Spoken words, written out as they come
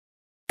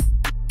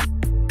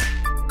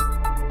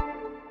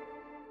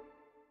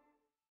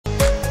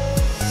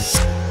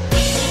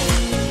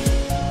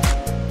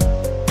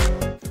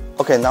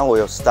Okay, now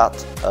we'll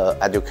start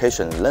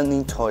education,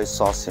 learning toy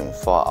sourcing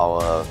for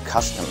our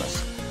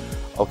customers.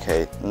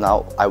 Okay,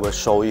 now I will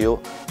show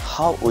you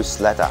how we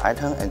select the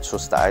item and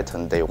choose the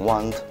item they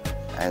want,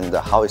 and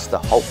how is the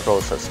whole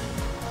process.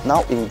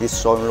 Now in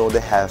this showroom room, they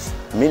have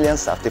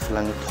millions of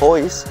different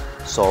toys.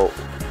 So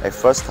at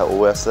first we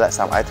will select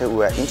some item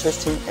we are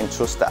interested in and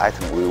choose the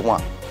item we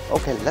want.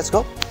 Okay, let's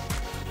go.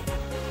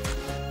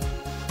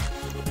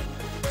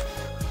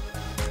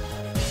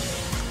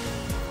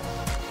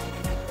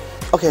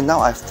 Okay, now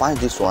I find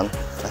this one.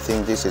 I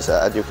think this is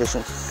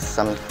education,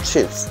 some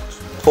chips,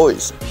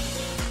 toys.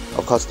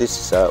 Of course, this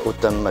is a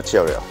wooden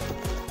material.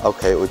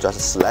 Okay, we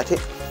just select it,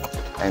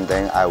 and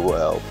then I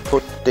will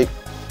put it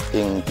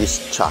in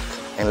this truck.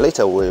 And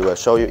later we will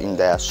show you in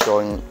there,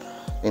 showing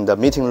in the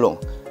meeting room,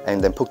 and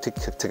then put it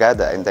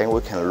together, and then we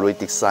can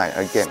redesign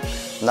again.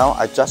 Now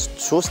I just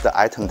choose the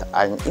item that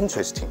I'm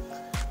interested in.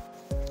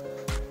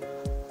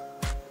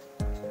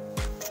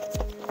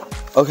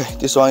 Okay,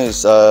 this one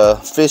is a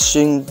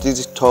fishing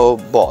digital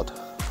board.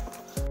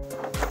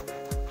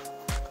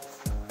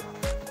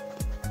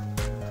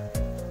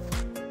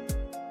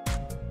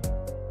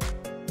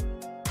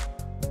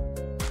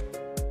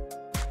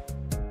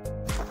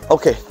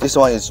 Okay, this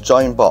one is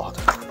drawing board.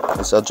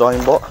 It's a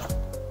drawing board.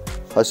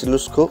 As it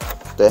looks cool,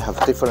 they have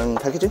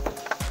different packaging.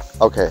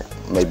 Okay,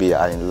 maybe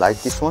I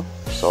like this one,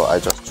 so I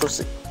just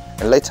choose it.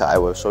 And later I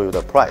will show you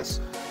the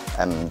price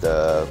and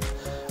the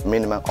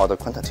minimum order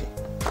quantity.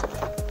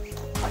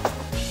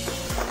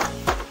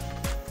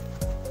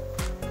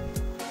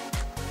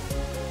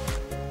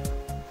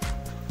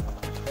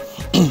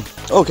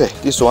 Okay,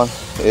 this one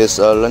is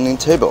a learning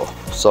table.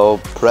 So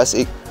press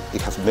it,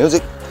 it has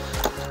music,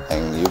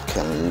 and you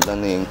can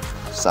learning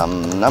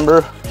some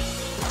number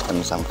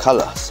and some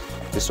colors.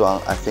 This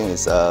one I think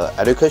is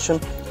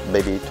education,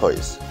 baby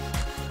toys.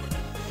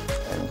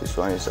 And this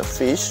one is a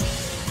fish,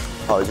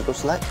 how it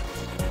looks like.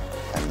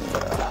 And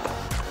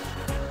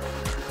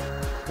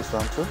this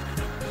one too.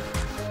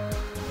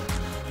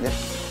 Yeah,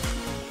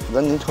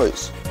 learning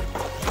toys.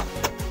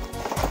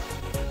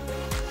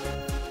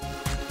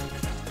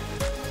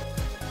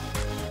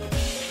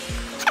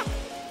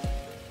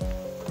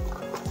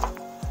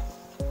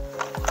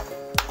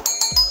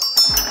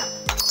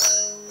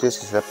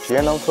 This is the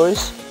piano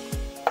toys.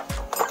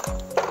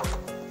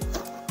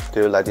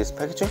 Do you like this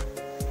packaging?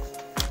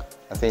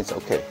 I think it's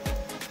okay.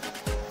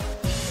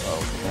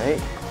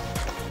 Okay,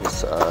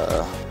 it's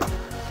a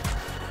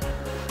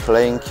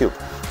playing cube.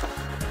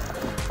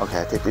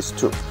 Okay, I take this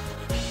too.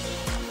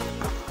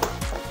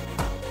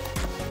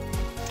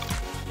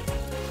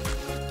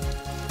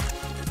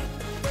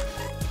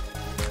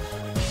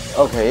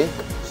 Okay,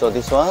 so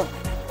this one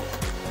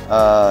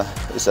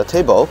is a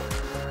table.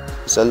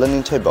 It's a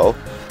learning table.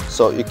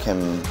 So you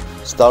can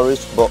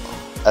storage book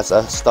as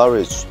a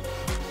storage,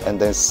 and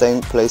then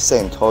play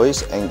same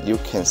toys, and you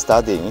can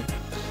study.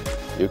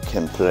 You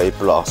can play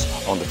blocks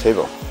on the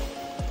table.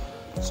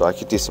 So I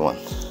keep this one.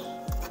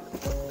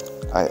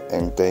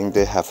 And then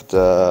they have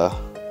the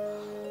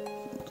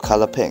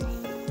color pen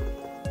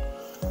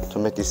to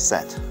make this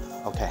set.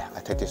 Okay, I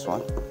take this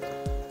one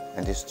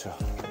and this two.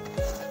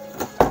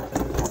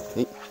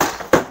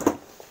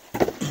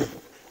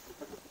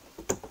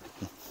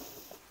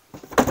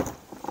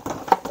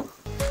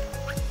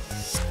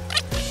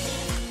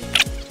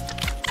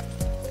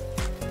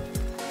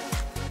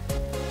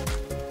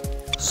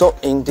 So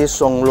in this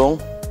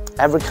showroom,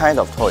 every kind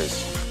of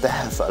toys, they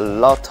have a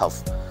lot of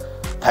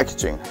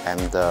packaging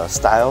and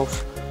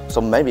styles.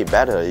 So maybe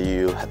better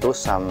you do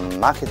some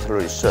market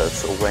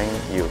research when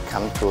you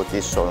come to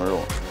this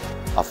showroom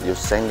of you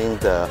sending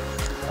the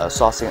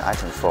sourcing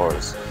item for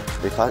us.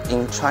 Because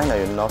in China,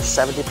 you know,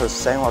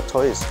 70% of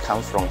toys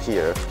come from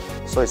here.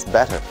 So it's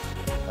better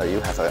you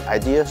have an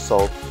idea,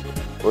 so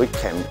we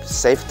can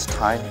save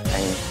time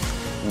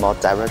and more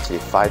directly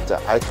find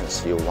the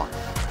items you want.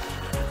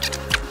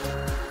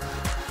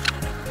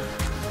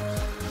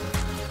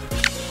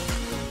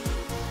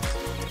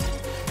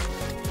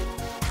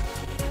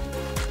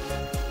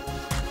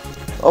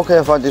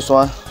 Okay, for this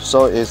one,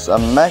 so it's a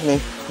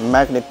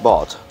magnet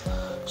board.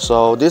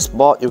 So this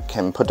board, you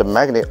can put the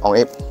magnet on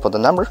it for the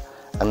number,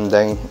 and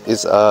then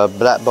it's a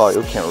black board,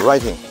 you can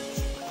write it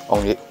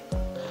on it.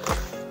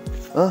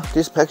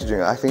 This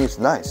packaging, I think it's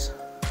nice.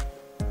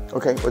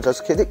 Okay, we'll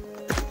just keep it.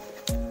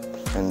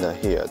 And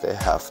here they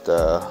have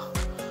the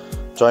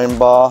drawing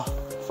board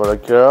for the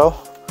girl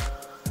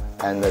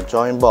and the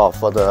drawing board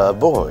for the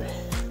boy.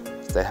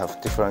 They have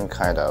different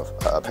kind of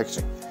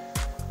packaging.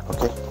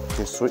 Okay,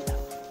 this three.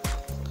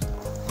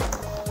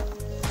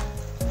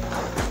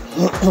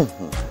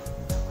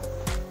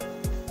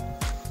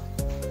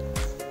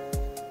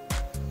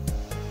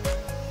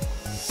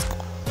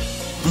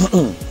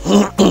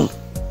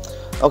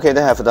 Okay,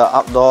 they have the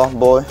outdoor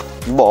board,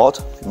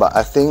 but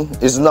I think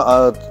it's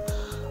not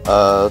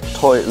a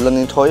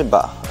learning toy,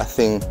 but I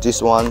think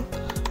this one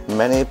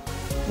many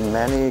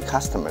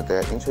customers they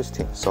are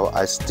interested. So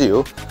I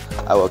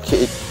will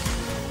keep it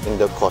in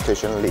the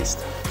quotation list.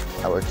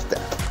 I will keep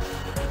that.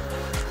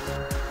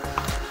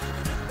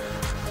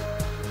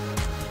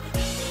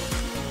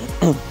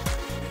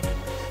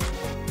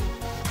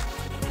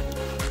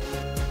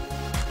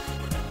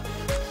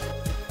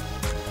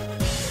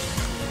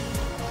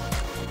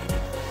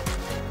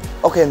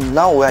 Okay,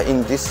 now we're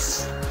in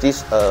this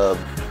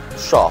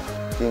shop.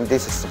 In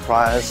this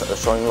surprise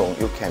showing room,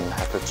 you can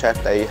have to check.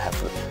 They have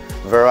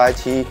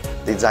variety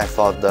design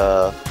for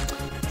the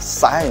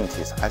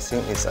scientists. I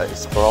think it's an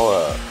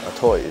explorer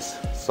toys.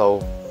 So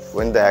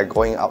when they are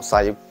going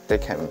outside, they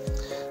can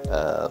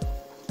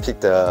pick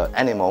the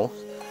animal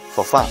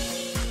for fun.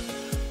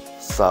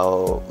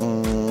 So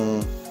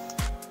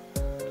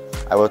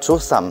I will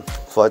choose some.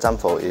 For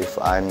example, if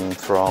I'm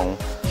from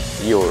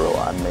Euro,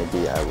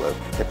 maybe I will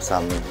keep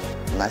some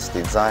nice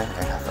design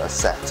and have a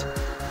set.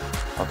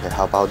 Okay,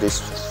 how about this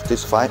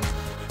 5?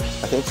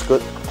 I think it's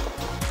good.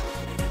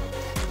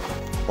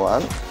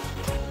 1,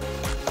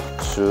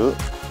 2,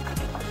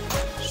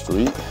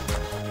 3,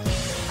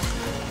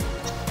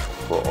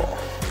 4.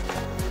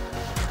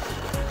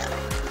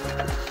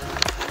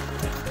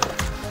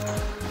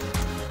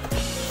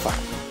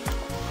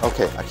 5.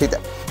 Okay, I keep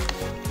that.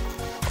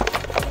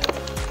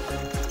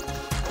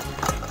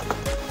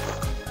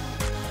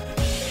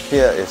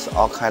 Here is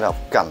all kind of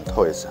gun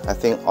toys. I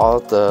think all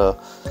the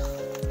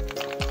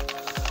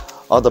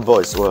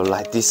boys will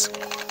like this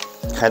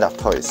kind of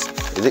toys.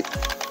 Is it?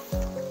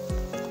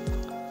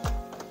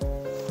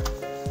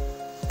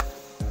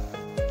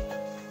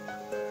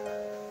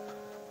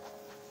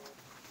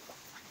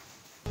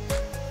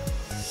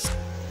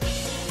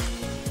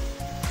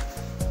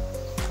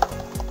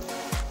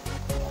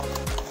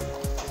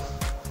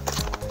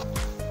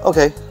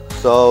 Okay,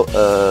 so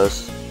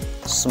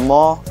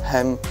small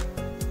hand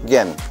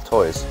game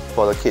toys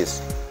for the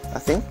kids. I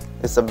think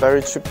it's a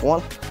very cheap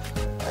one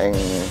and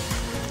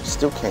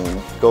still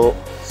can go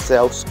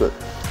sales good.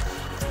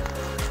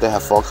 They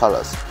have 4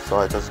 colors, so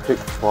I just pick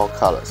 4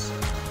 colors.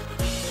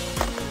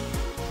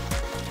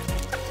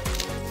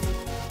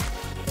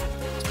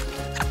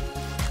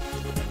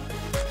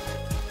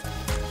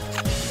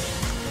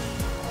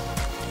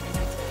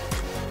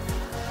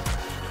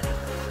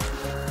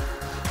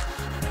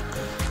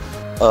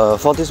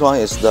 For this one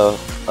is the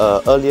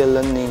earlier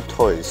learning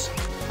toys.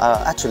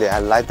 Actually, I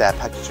like that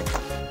packaging.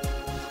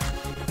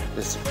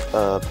 It's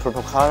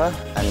purple color,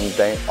 and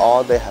then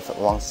all they have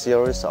one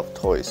series of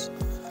toys.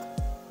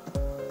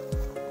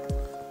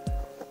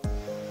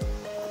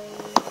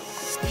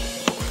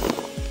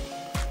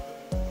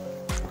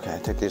 Okay, I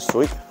take this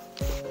 3.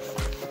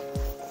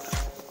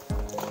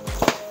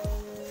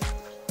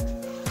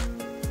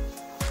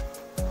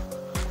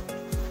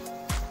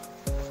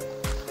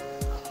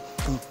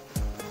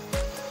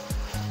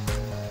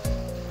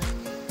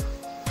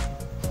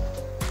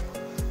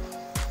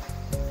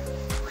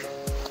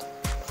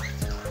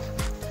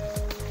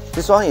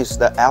 This one is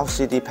the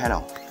LCD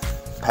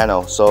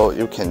panel, so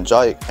you can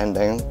join it and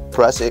then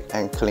press it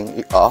and clean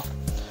it off.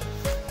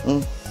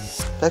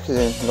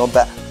 Packaging not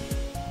bad.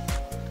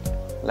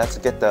 Let's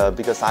get the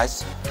bigger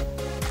size.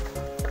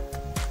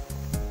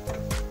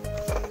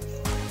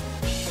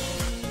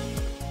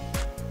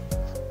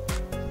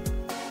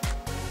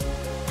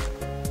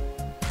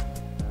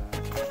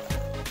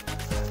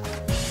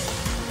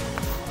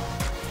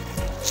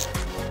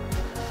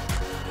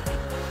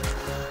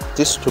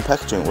 These 2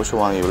 packaging, which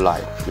one you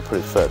like, you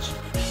prefer?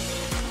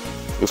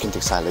 You can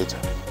decide later.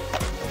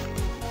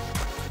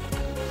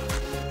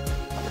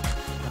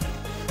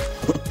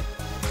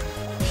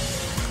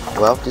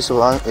 Well, this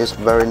one is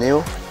very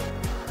new.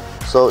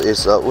 So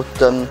it's a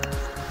wooden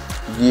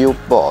Yiwu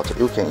board.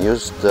 You can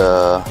use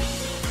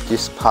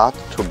this part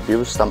to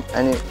build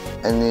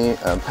any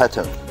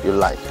pattern you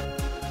like.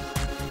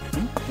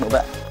 Not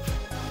bad.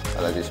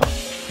 I like this one.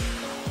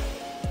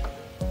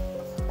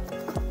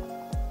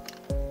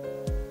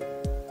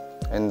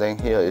 And then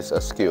here is a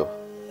skill.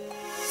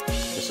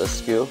 It's a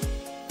skill.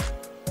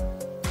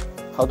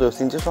 How do you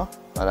think this one?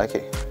 I like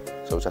it.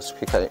 So just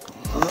pick it.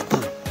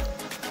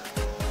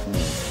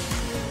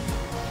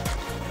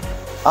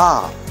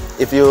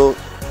 If you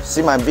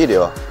see my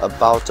video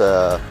about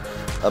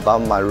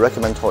my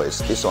recommend toys,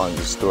 this one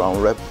is the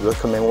wrong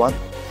recommend one.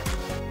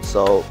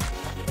 So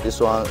this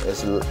one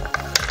is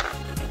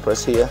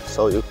press here,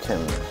 so the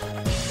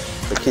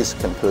kids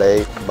can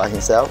play by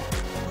himself.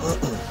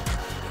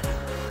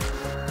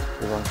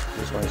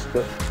 This one is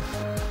good.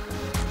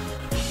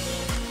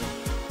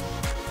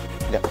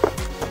 Yeah.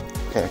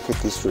 Okay, I keep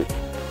these 3.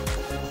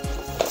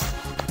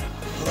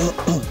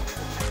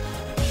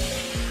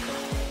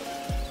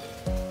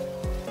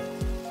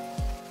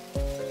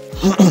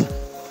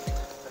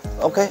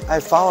 Okay, I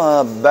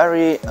found a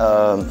very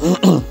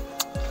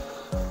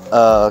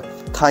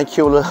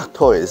particular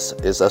toys.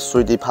 It's a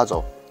 3D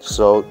puzzle.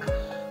 So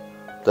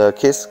the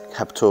kids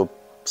have to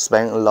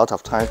spend a lot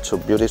of time to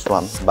build this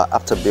one, but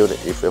after build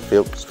it, if it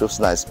feels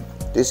nice.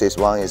 This is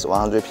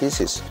 100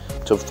 pieces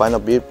to final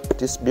build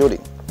this building.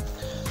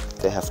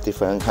 They have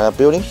different kind of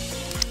building.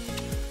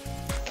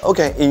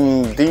 Okay,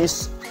 in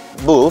this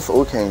booth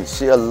we can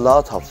see a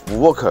lot of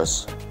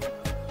workers.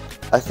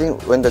 I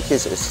think when the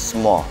kids is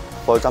small,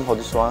 for example,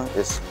 this one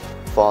is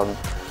for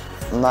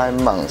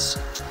 9 months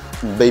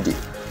baby,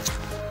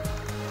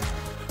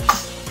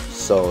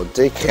 so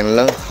they can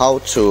learn how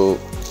to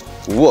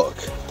work.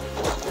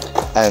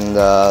 And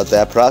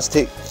their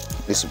plastic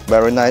is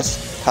very nice.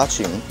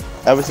 touching.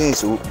 Everything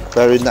is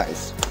very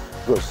nice.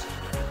 Good.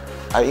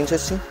 Are you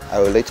interested?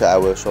 Later I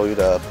will show you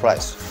the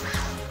price.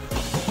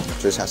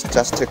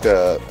 Just take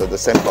the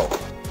sample.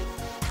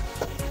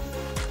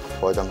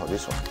 For example,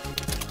 this one.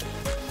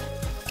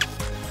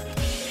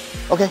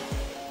 Okay.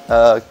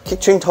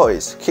 Kitchen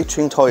toys.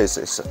 Kitchen toys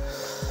is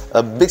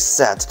a big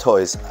set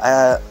toys.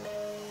 A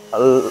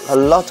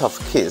lot of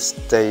kids,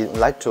 they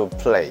like to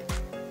play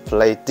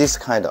this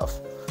kind of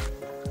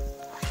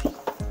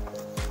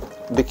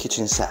big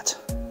kitchen set.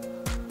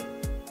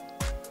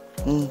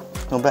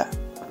 Not bad.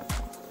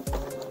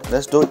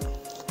 Let's do it.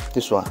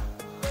 This one.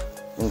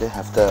 And they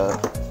have the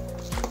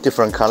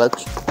different colors,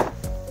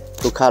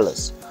 2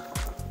 colors.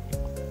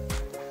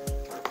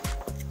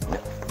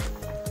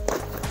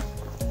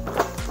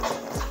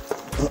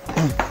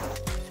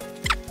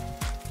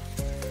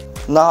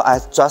 Now I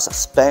just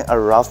spent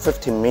around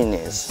 15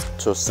 minutes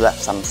to select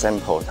some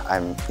samples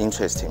I'm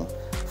interested in.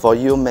 For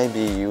you, maybe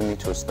you need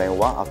to spend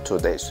 1 or 2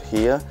 days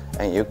here,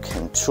 and you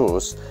can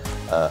choose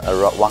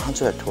around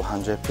 100 to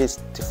 200 piece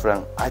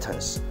different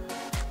items.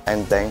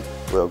 And then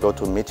we'll go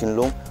to meeting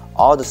room.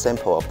 All the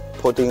samples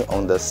putting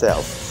on the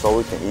shelf, so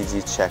we can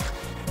easily check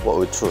what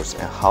we choose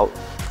and how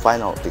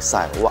final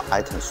decide what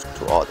items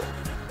to order.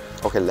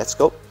 Okay, let's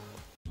go.